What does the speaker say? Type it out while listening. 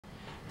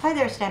Hi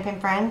there, stamping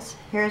friends.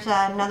 Here's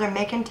another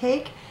make and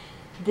take.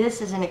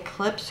 This is an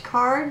Eclipse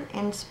card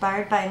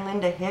inspired by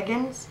Linda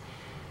Higgins.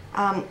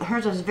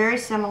 Hers was very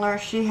similar.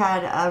 She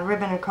had a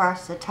ribbon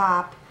across the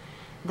top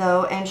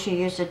though, and she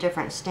used a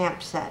different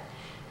stamp set.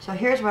 So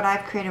here's what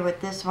I've created with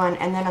this one,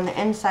 and then on the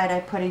inside I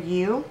put a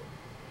U,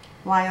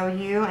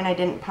 Y-O-U, and I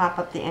didn't pop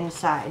up the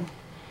inside.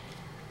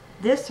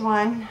 This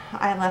one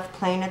I left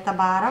plain at the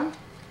bottom,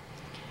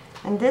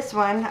 and this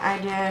one I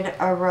did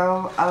a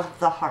row of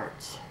the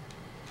hearts.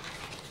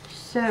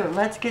 So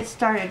let's get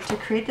started. To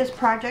create this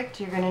project,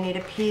 you're going to need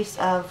a piece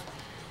of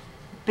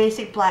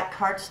basic black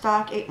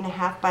cardstock,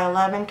 8.5 by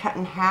 11, cut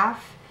in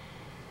half,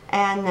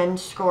 and then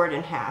scored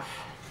in half.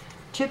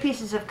 2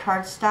 pieces of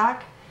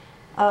cardstock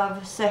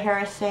of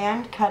Sahara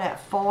sand, cut at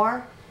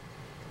 4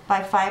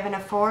 by 5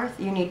 1/4.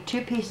 You need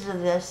 2 pieces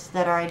of this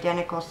that are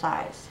identical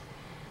size.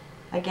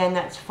 Again,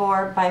 that's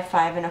 4 by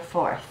 5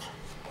 1/4.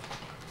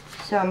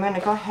 So I'm going to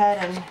go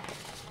ahead and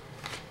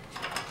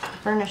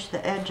burnish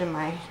the edge of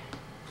my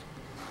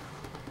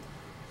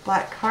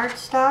black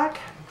cardstock.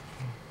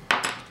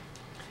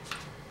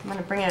 I'm going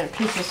to bring in a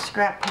piece of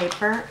scrap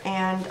paper,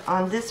 and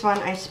on this one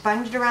I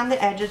sponged around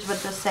the edges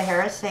with the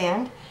Sahara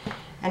sand,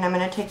 and I'm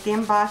going to take the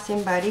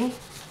embossing buddy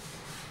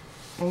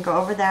and go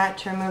over that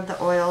to remove the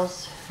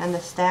oils and the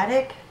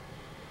static.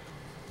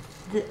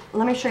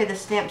 Let me show you the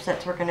stamp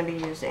sets we're going to be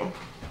using.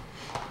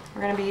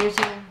 We're going to be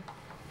using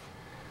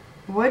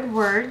Wood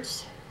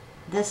Words,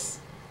 this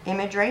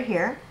image right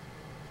here.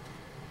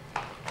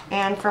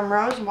 And from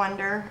Rose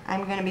Wonder,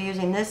 I'm going to be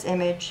using this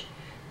image,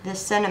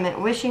 this sentiment,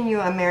 wishing you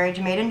a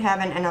marriage made in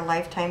heaven and a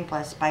lifetime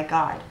blessed by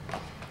God.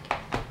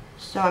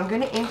 So I'm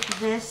going to ink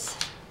this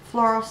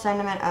floral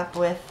sentiment up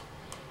with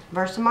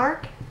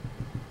Versamark.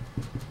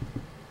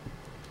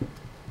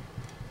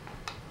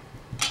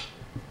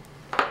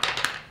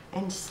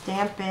 And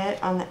stamp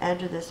it on the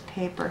edge of this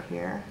paper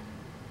here.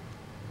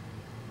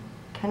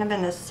 Kind of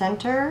in the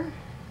center.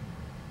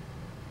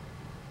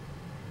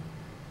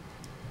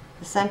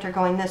 The center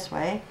going this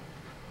way.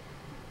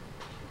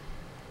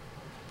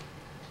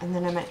 And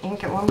then I'm going to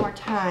ink it one more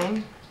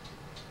time.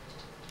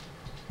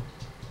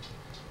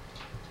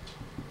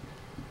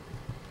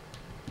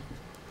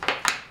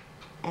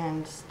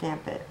 And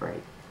stamp it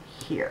right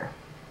here.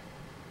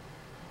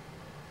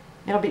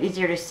 It'll be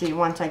easier to see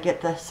once I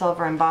get the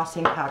silver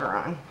embossing powder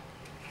on.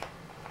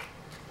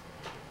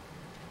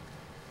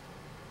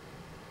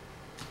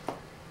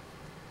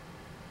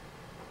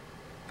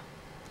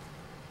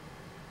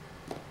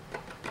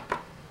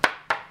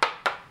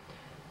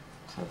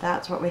 So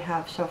that's what we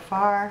have so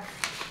far.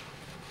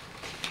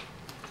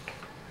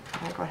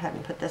 I'll go ahead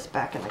and put this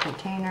back in the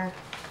container.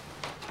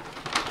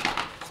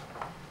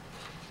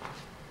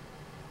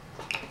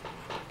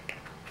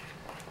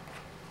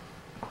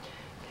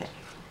 Okay.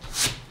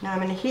 Now I'm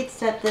going to heat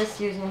set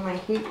this using my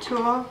heat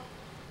tool.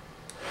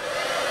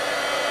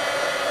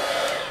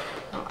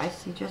 Oh, I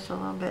see just a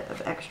little bit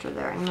of extra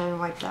there. I'm going to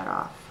wipe that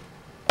off.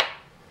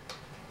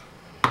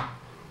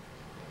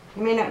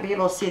 You may not be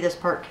able to see this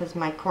part because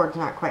my cord's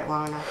not quite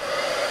long enough.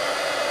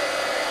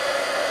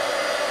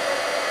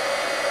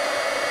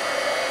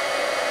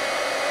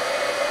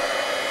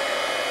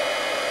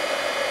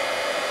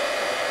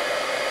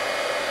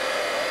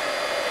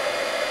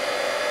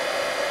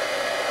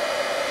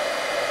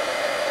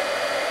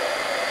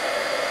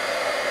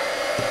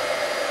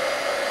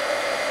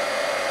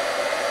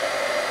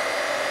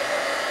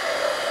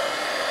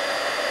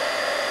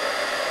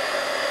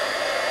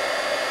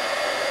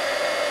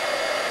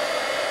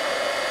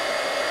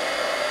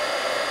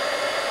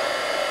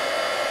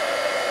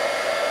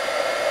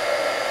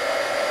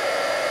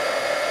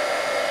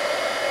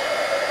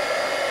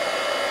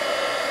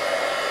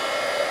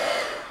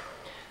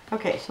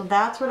 Okay, so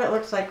that's what it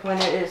looks like when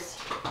the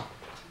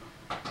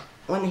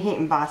heat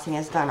embossing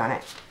is done on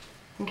it.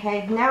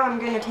 Okay, now I'm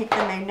going to take the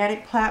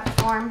magnetic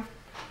platform,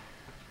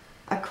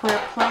 a clear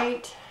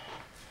plate.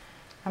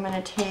 I'm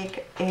going to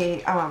take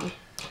a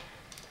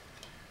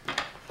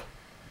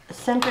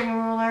centering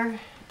ruler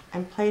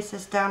and place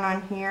this down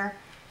on here.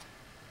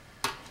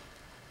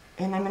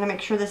 And I'm going to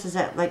make sure this is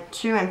at like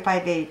 2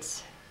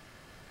 5/8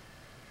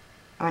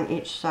 on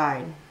each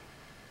side,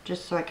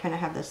 just so I kind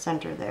of have the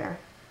center there.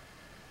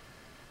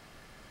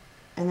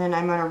 And then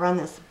I'm going to run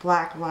this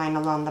black line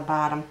along the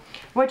bottom.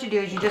 What you do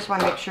is you just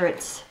want to make sure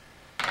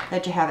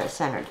that you have it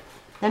centered.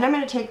 Then I'm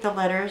going to take the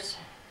letters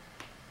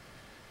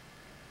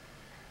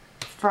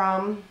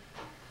from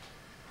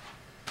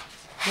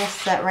this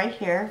set right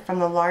here, from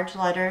the large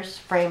letters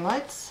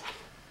framelits.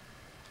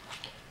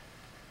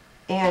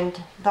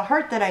 And the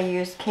heart that I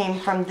used came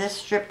from this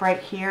strip right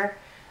here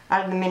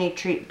out of the mini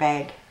treat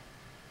bag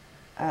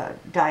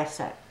die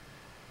set.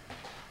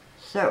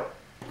 So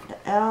the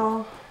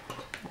L,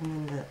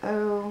 and then the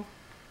O,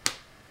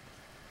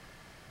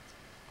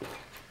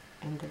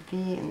 and the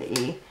V, and the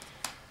E.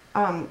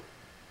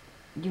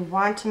 You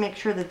want to make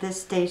sure that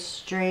this stays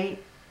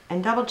straight,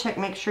 and double check,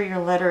 make sure your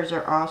letters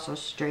are also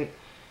straight.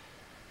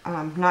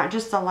 Not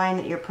just the line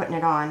that you're putting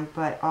it on,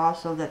 but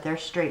also that they're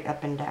straight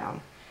up and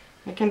down.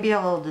 It can be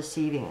a little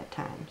deceiving at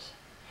times.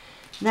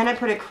 Then I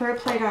put a clear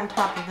plate on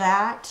top of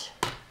that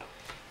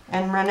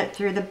and run it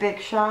through the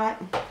Big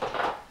Shot,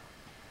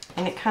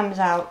 and it comes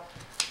out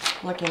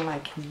looking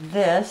like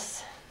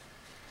this.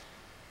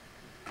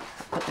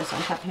 Put this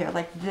on top here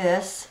like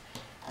this,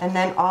 and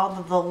then all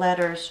of the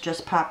letters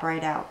just pop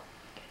right out.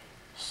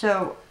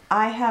 So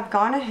I have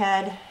gone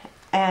ahead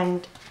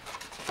and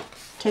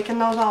taken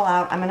those all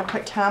out. I'm going to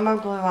put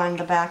Tombow glue on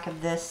the back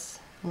of this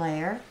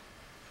layer,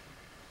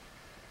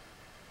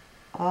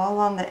 all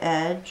on the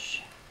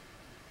edge,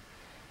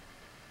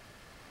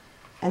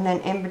 and then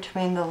in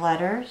between the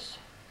letters,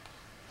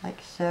 like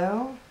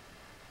so,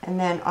 and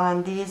then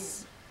on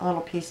these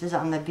little pieces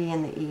on the V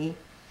and the E.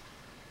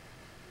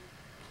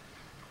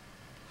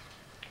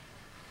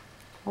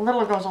 A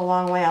little goes a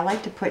long way. I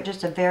like to put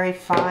just a very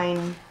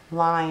fine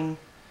line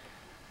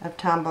of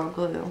Tombow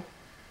glue.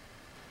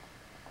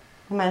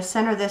 I'm going to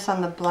center this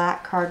on the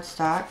black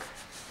cardstock.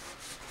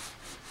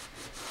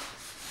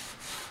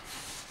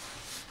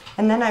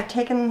 And then I've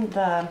taken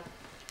the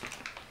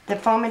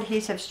foam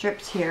adhesive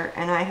strips here,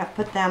 and I have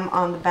put them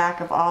on the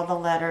back of all the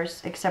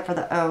letters except for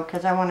the O,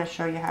 because I want to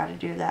show you how to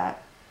do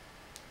that.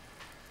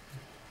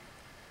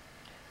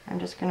 I'm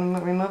just going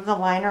to remove the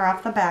liner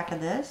off the back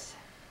of this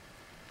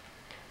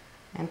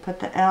and put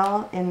the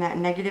L in that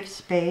negative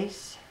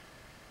space,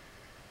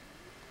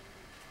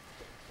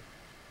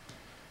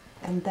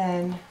 and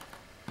then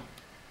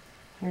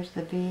here's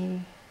the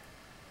V.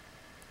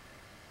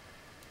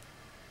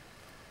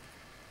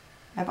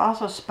 I've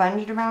also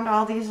sponged around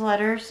all these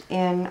letters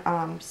in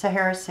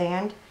Sahara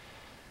Sand.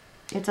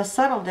 It's a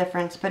subtle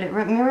difference, but it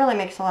really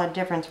makes a lot of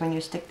difference when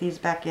you stick these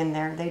back in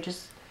there.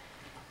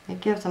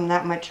 It gives them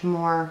that much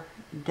more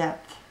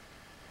depth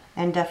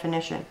and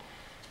definition.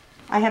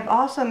 I have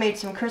also made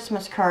some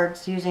Christmas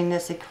cards using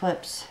this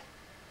Eclipse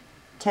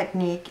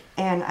technique,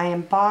 and I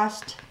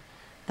embossed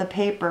the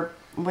paper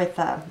with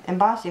an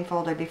embossing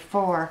folder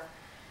before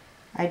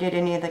I did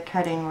any of the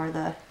cutting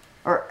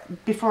or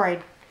before I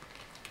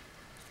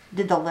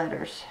did the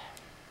letters,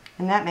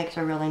 and that makes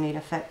a really neat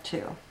effect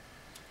too.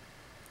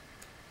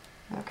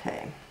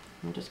 Okay,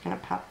 I'm just going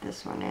to pop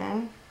this one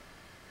in.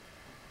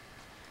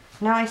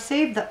 Now I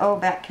saved the O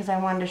back because I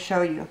wanted to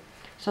show you.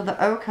 So the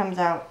O comes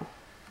out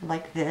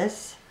like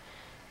this,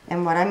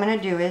 and what I'm going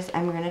to do is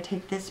I'm going to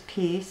take this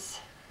piece,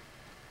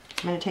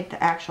 I'm going to take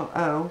the actual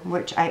O,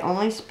 which I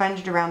only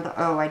sponged around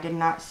the O. I did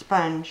not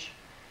sponge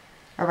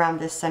around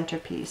this center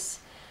piece.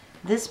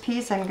 This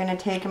piece I'm going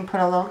to take and put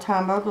a little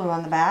Tombow glue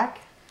on the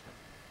back.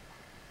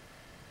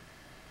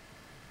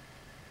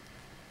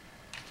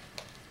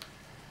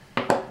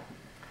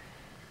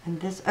 And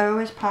this O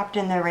is popped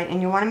in there right,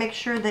 and you want to make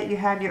sure that you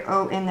have your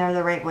O in there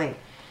the right way.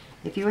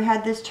 If you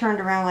had this turned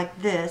around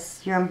like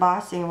this, your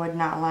embossing would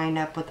not line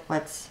up with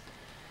what's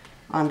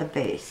on the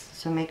base.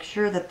 So make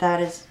sure that that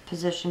is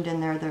positioned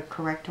in there the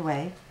correct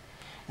way.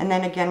 And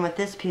then again with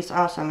this piece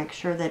also, make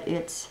sure that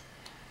it's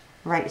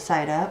right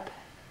side up.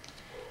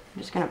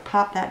 I'm just going to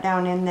pop that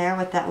down in there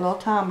with that little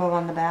Tombow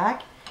on the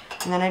back.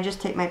 And then I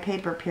just take my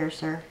paper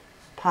piercer,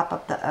 pop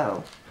up the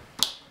O.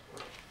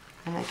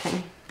 And I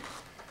can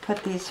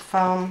put this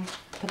foam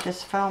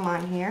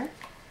on here.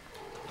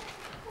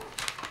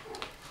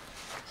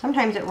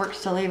 Sometimes it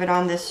works to leave it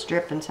on this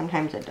strip and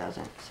sometimes it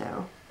doesn't.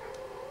 So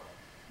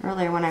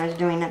earlier when I was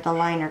doing it, the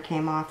liner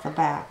came off the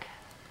back,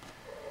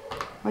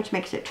 which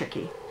makes it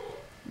tricky.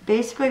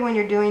 Basically when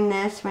you're doing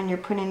this, when you're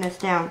putting this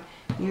down,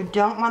 you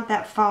don't want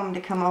that foam to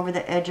come over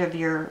the edge of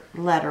your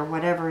letter,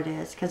 whatever it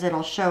is, because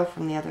it'll show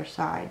from the other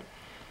side.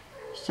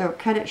 So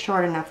cut it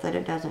short enough that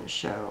it doesn't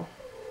show.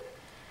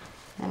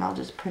 And I'll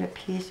just put a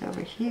piece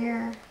over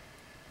here.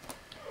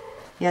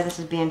 Yeah, this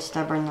is being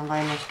stubborn, the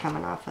liner's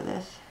coming off of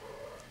this.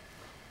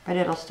 But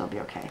it'll still be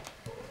okay.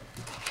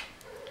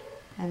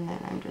 And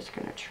then I'm just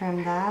going to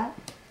trim that.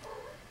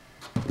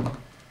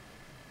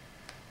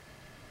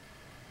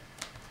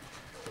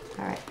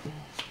 Alright.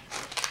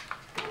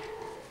 So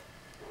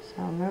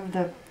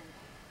I'll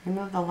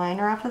remove the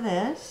liner off of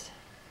this.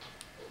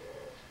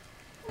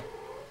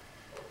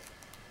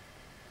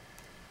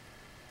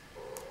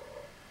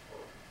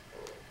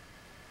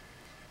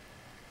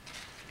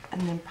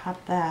 And then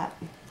pop that.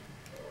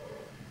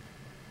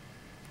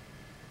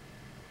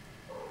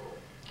 Okay,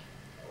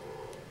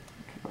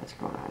 what's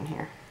going on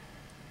here?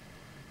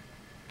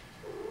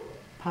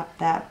 Pop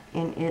that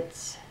in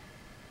its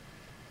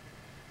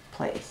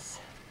place.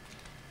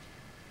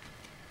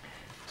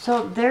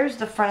 So there's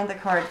the front of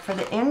the card. For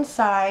the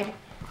inside,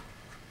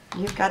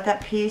 you've got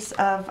that piece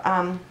of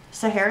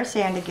Sahara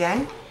Sand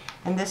again,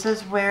 and this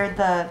is where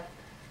the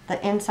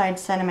inside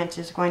sentiment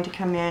is going to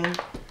come in.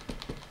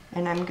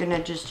 And I'm going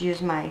to just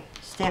use my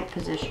stamp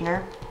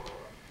positioner,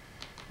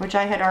 which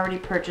I had already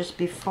purchased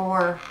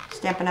before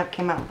Stampin' Up!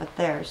 Came out with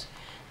theirs.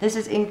 This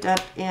is inked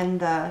up in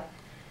the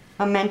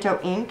Memento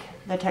ink,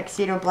 the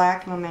Tuxedo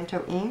Black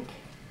Memento ink.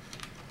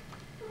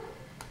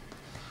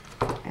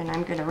 And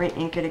I'm going to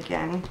re-ink it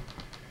again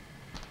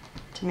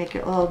to make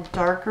it a little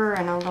darker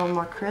and a little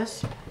more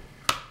crisp.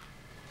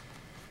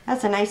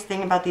 That's a nice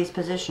thing about these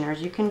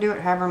positioners. You can do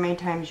it however many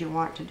times you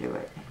want to do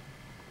it.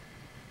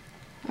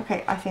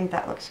 Okay, I think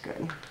that looks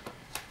good.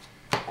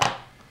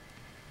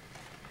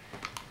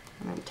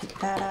 I'm going to take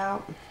that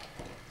out.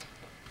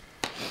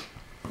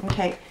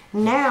 Okay,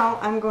 now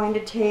I'm going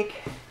to take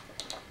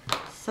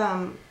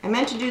some, I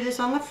meant to do this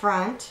on the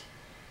front,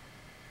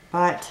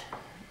 but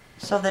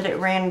so that it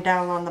ran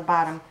down on the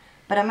bottom.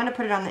 But I'm going to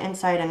put it on the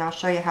inside and I'll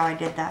show you how I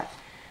did that.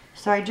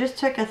 So I just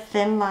took a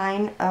thin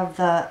line of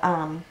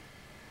the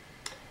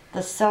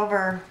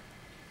silver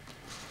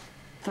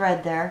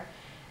thread there,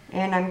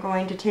 and I'm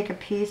going to take a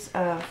piece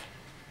of,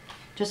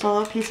 just a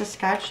little piece of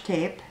Scotch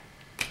tape.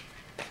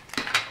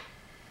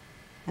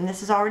 And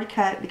this is already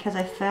cut because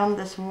I filmed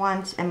this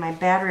once and my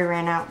battery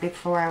ran out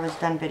before I was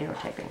done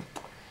videotaping.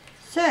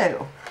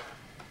 So,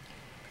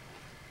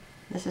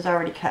 this is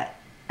already cut.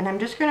 And I'm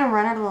just going to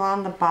run it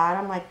along the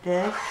bottom like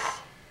this,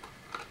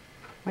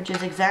 which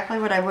is exactly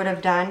what I would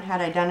have done had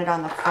I done it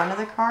on the front of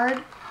the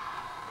card.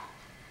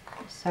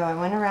 So I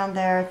went around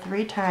there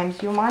 3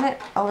 times. You want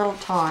it a little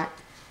taut.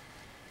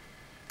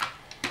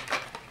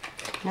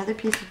 Another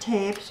piece of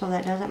tape so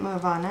that doesn't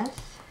move on us.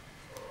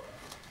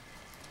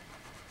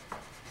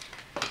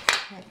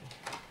 Okay.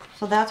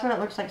 So that's what it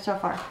looks like so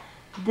far.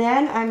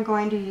 Then I'm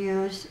going to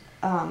use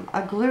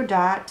a glue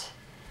dot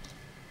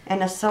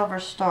and a silver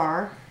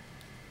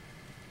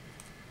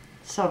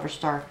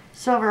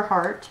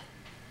heart.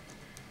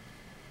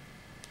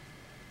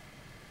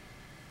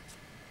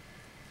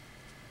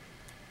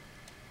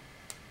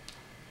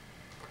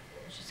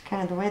 Which is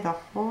kind of the way the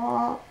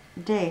whole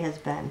day has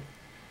been.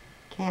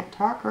 Can't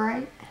talk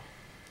right.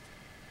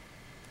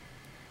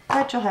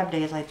 But you'll have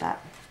days like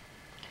that.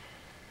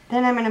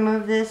 Then I'm going to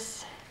move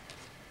this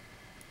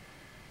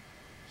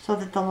so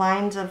that the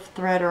lines of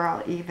thread are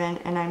all even,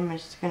 and I'm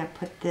just going to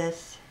put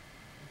this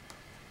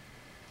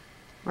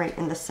right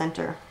in the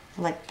center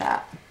like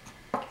that.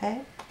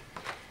 Okay?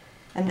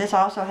 And this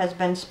also has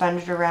been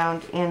sponged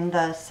around in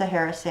the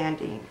Sahara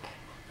Sand ink.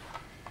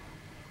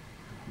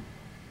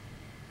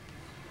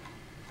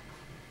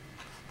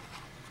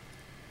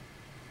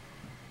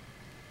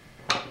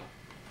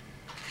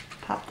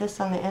 Pop this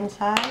on the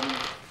inside.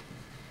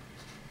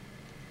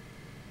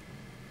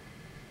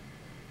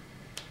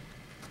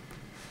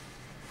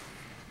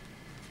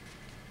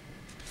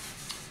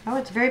 Oh,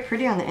 it's very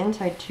pretty on the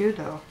inside too,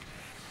 though.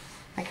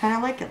 I kind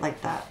of like it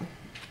like that.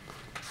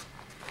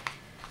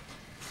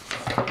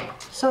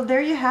 So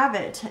there you have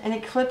it, an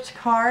Eclipse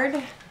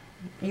card.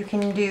 You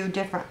can do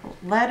different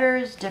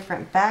letters,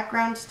 different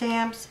background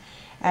stamps,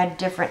 add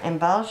different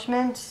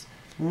embellishments,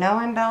 no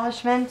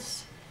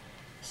embellishments.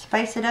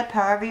 Spice it up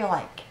however you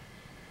like.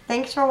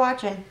 Thanks for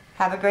watching.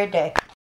 Have a great day.